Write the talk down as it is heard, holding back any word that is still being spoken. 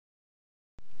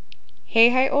Hey,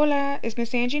 hi, hola, it's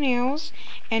Miss Angie Nails,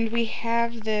 and we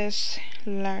have this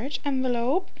large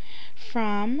envelope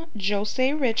from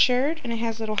Josee Richard, and it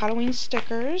has little Halloween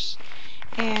stickers,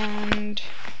 and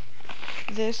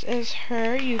this is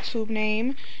her YouTube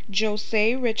name,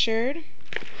 Josee Richard,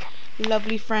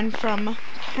 lovely friend from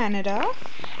Canada,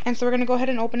 and so we're going to go ahead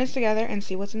and open this together and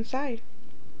see what's inside.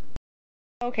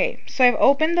 Okay, so I've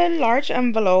opened the large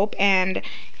envelope, and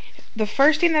the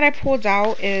first thing that I pulled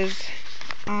out is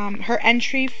her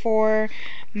entry for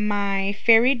my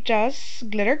fairy dust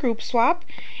glitter group swap,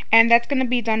 and that's going to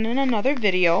be done in another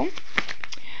video.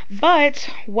 But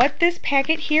what this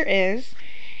packet here is,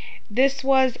 this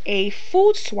was a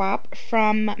food swap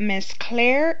from Miss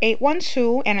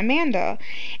Clare812 and Amanda,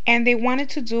 and they wanted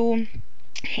to do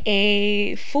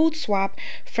a food swap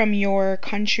from your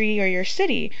country or your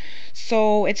city.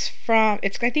 So I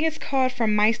think it's called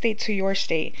From My State to Your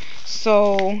State.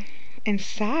 So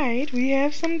inside we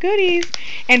have some goodies,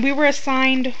 and we were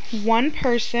assigned one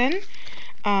person,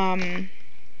 and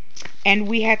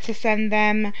we had to send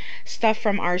them stuff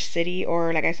from our city,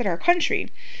 or like I said, our country.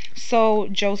 So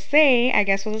Josee, I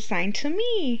guess, was assigned to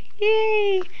me.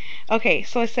 Yay! Okay,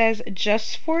 so it says,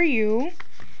 just for you.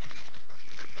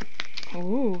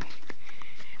 Ooh.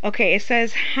 Okay, it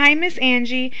says, "Hi, Miss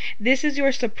Angie. This is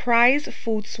your surprise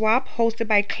food swap hosted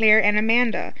by Claire and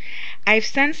Amanda. I've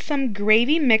sent some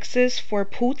gravy mixes for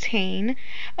poutine,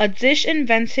 a dish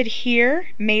invented here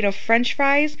made of French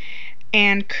fries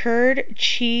and curd,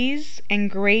 cheese, and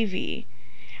gravy.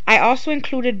 I also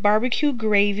included barbecue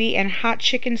gravy and hot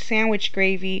chicken sandwich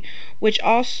gravy, which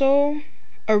also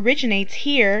originates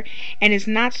here and is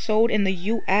not sold in the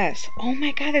US. Oh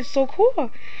my god, that's so cool.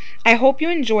 I hope you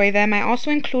enjoy them. I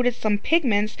also included some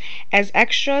pigments as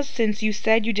extras since you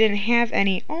said you didn't have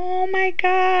any. Oh my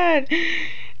god.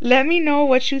 Let me know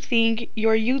what you think.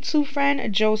 Your YouTube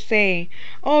friend, Josee."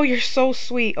 Oh, you're so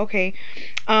sweet. Okay.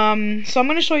 So I'm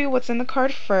gonna show you what's in the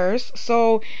card first.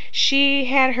 So she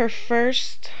had her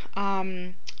first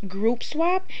group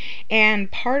swap,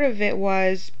 and part of it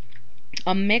was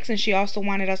a mix, and she also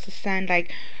wanted us to send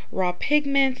like raw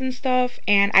pigments and stuff,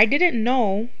 and I didn't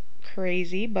know,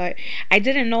 crazy, but I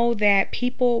didn't know that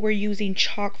people were using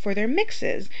chalk for their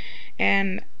mixes.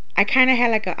 And I kind of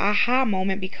had like a aha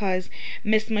moment, because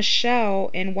Miss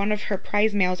Michelle, in one of her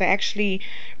prize mails, I actually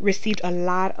received a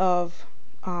lot of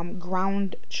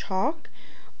ground chalk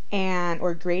and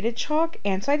or grated chalk,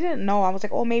 and so I didn't know. I was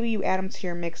like, oh, maybe you add them to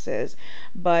your mixes,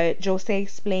 but Josee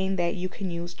explained that you can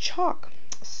use chalk.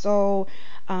 So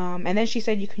and then she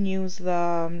said you can use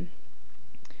the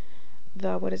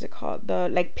what is it called, the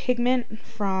like pigment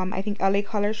from, I think, LA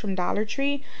Colors from Dollar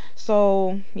Tree.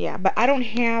 So yeah, but I don't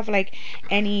have like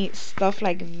any stuff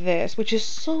like this, which is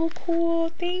so cool.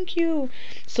 Thank you.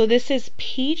 So this is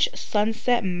Peach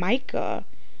Sunset Mica.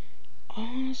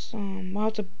 Awesome. Wow,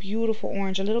 it's a beautiful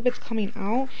orange. A little bit's coming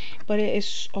out, but it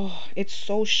is, oh, it's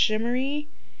so shimmery.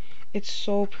 It's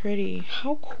so pretty.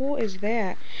 How cool is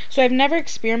that? So I've never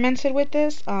experimented with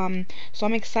this, so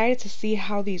I'm excited to see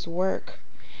how these work.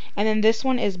 And then this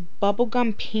one is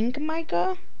Bubblegum Pink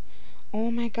Mica. Oh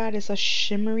my god, it's a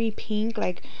shimmery pink,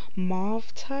 like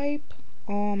mauve type.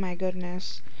 Oh my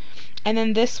goodness. And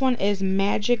then this one is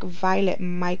Magic Violet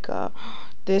Mica.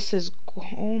 This is,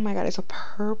 oh my god, it's a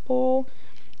purple,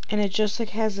 and it just like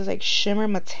has this like shimmer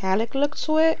metallic look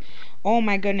to it. Oh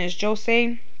my goodness,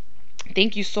 Josee,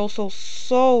 thank you so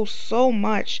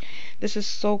much. This is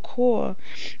so cool.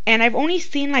 And I've only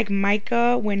seen like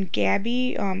mica when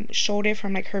Gabby showed it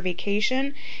from like her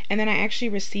vacation, and then I actually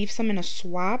received some in a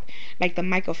swap, like the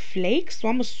mica flakes. So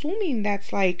I'm assuming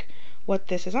that's like what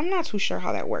this is. I'm not too sure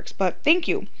how that works, but thank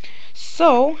you.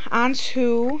 So on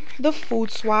to the food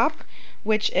swap,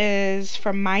 which is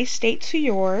From My State to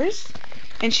Yours.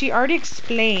 And she already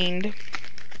explained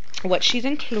what she's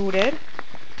included.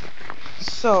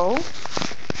 So,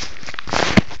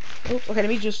 oops, okay, let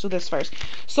me just do this first.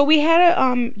 So we had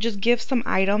to just give some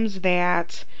items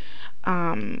that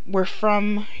were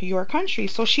from your country.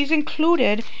 So she's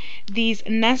included these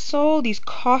Nestle, these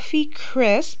coffee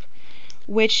crisp,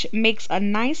 which makes a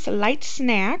nice light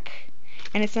snack.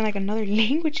 And it's in like another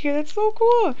language here. That's so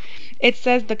cool. It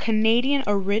says the Canadian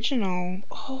original.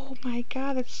 Oh my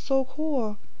god, that's so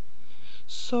cool.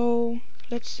 So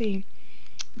let's see.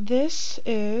 This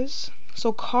is,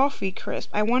 so coffee crisp.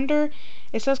 I wonder,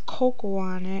 it says cocoa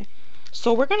on it.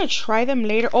 So we're gonna try them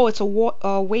later. Oh, it's a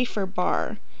wafer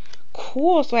bar.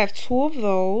 Cool. So I have two of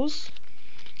those.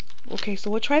 Okay, so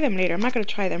we'll try them later. I'm not gonna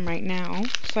try them right now.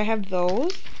 So I have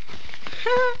those.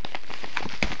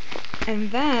 And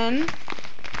then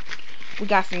we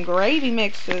got some gravy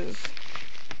mixes.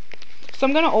 So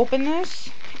I'm gonna open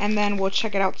this and then we'll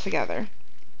check it out together.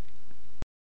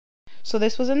 So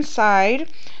this was inside.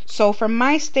 So from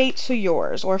my state to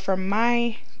yours, or from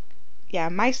my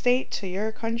state to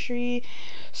your country.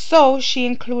 So she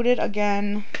included,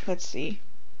 again, let's see,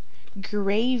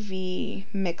 gravy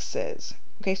mixes.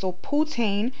 Okay, so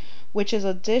poutine, which is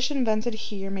a dish invented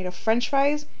here made of french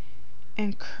fries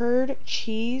and curd,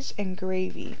 cheese, and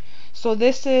gravy. So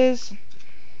this is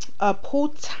a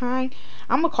poutine.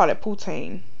 I'm gonna call it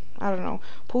poutine. I don't know.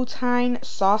 Poutine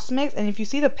sauce mix. And if you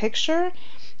see the picture,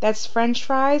 that's french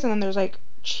fries and then there's like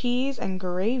cheese and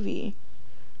gravy.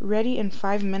 Ready in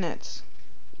 5 minutes.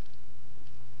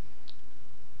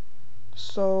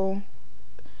 So,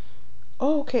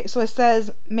 oh, okay. So it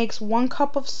says makes 1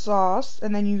 cup of sauce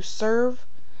and then you serve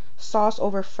sauce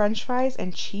over french fries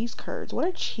and cheese curds. What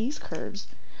are cheese curds?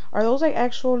 Are those like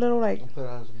actual little like... I'll put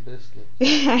on some biscuits.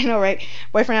 I know, right?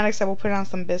 Boyfriend Alex said we'll put on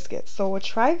some biscuits. So we'll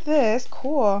try this.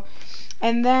 Cool.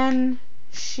 And then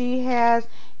she has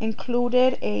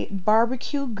included a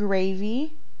barbecue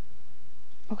gravy.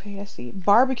 Okay, let's see.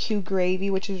 Barbecue gravy,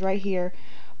 which is right here.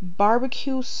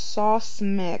 Barbecue sauce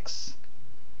mix.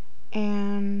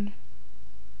 And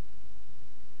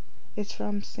it's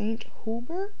from St.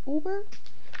 Hubert?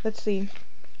 Let's see.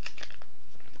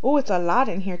 Oh, it's a lot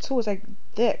in here too. It's like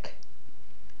thick.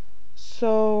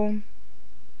 So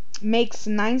makes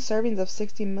 9 servings of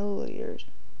 60 milliliters.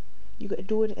 You could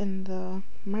do it in the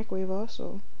microwave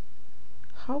also.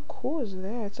 How cool is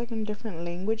that? It's like in different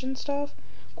language and stuff.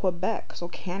 Quebec, so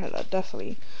Canada,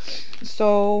 definitely.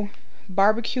 So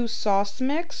barbecue sauce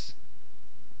mix.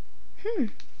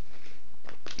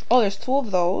 Oh, there's 2 of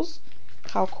those.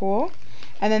 How cool.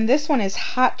 And then this one is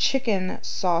hot chicken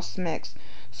sauce mix.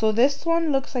 So this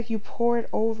one looks like you pour it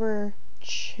over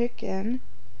chicken,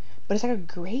 but it's like a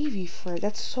gravy for it.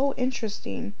 That's so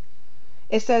interesting.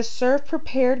 It says serve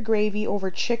prepared gravy over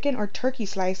chicken or turkey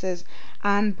slices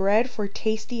on bread for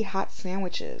tasty hot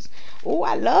sandwiches. Oh,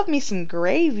 I love me some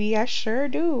gravy. I sure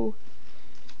do.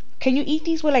 Can you eat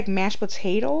these with like mashed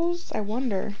potatoes? I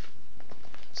wonder.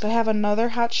 So I have another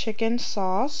hot chicken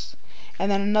sauce. And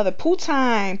then another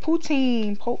poutine.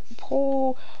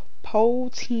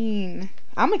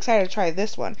 I'm excited to try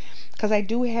this one. Because I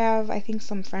do have, I think,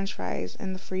 some french fries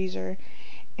in the freezer.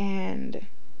 And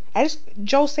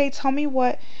Josee, tell me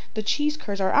what the cheese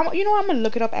curds are. I'm going to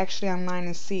look it up actually online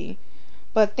and see.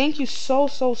 But thank you so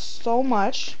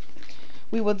much.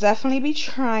 We will definitely be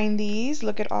trying these.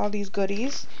 Look at all these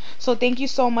goodies. So thank you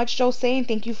so much, Josee, and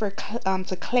thank you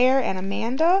to Claire and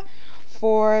Amanda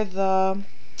for the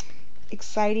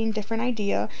exciting different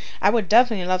idea. I would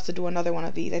definitely love to do another one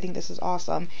of these. I think this is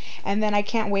awesome. And then I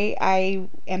can't wait. I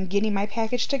am getting my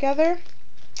package together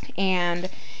and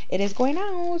it is going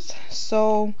out.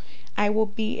 So I will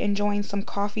be enjoying some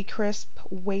coffee crisp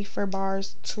wafer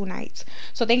bars tonight.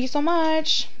 So thank you so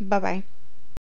much. Bye bye.